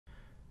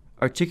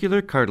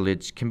Articular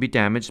cartilage can be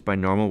damaged by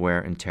normal wear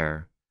and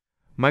tear.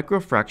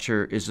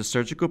 Microfracture is a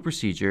surgical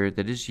procedure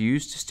that is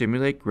used to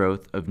stimulate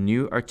growth of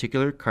new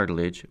articular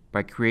cartilage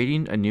by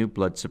creating a new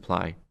blood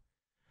supply.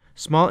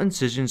 Small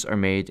incisions are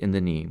made in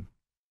the knee.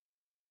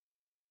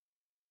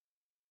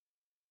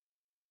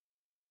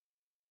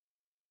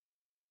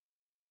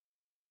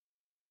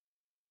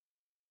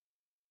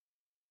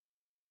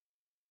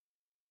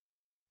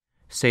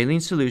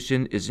 Saline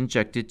solution is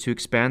injected to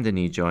expand the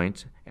knee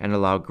joint and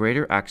allow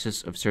greater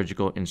access of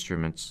surgical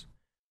instruments.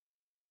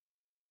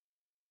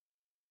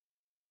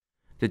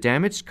 The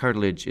damaged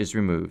cartilage is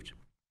removed.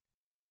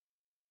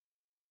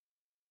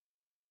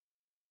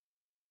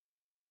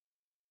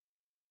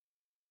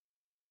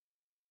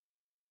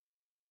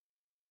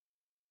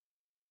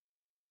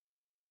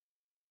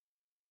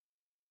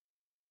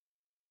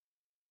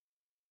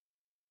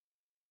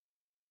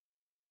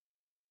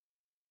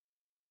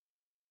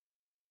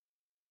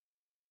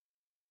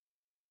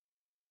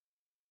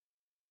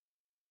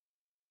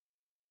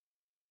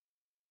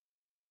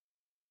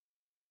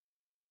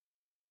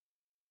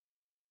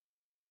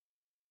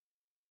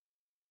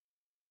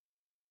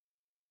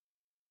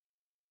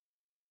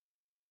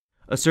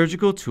 A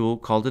surgical tool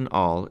called an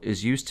awl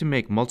is used to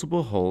make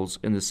multiple holes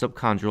in the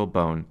subchondral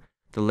bone,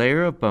 the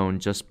layer of bone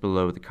just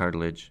below the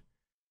cartilage.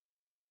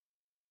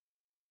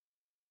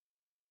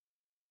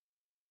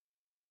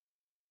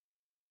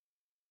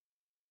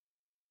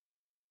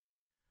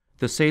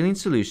 The saline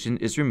solution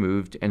is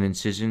removed and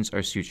incisions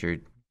are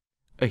sutured.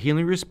 A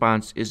healing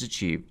response is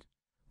achieved.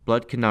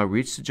 Blood can now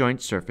reach the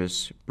joint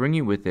surface,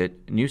 bringing with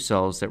it new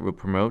cells that will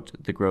promote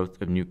the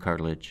growth of new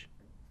cartilage.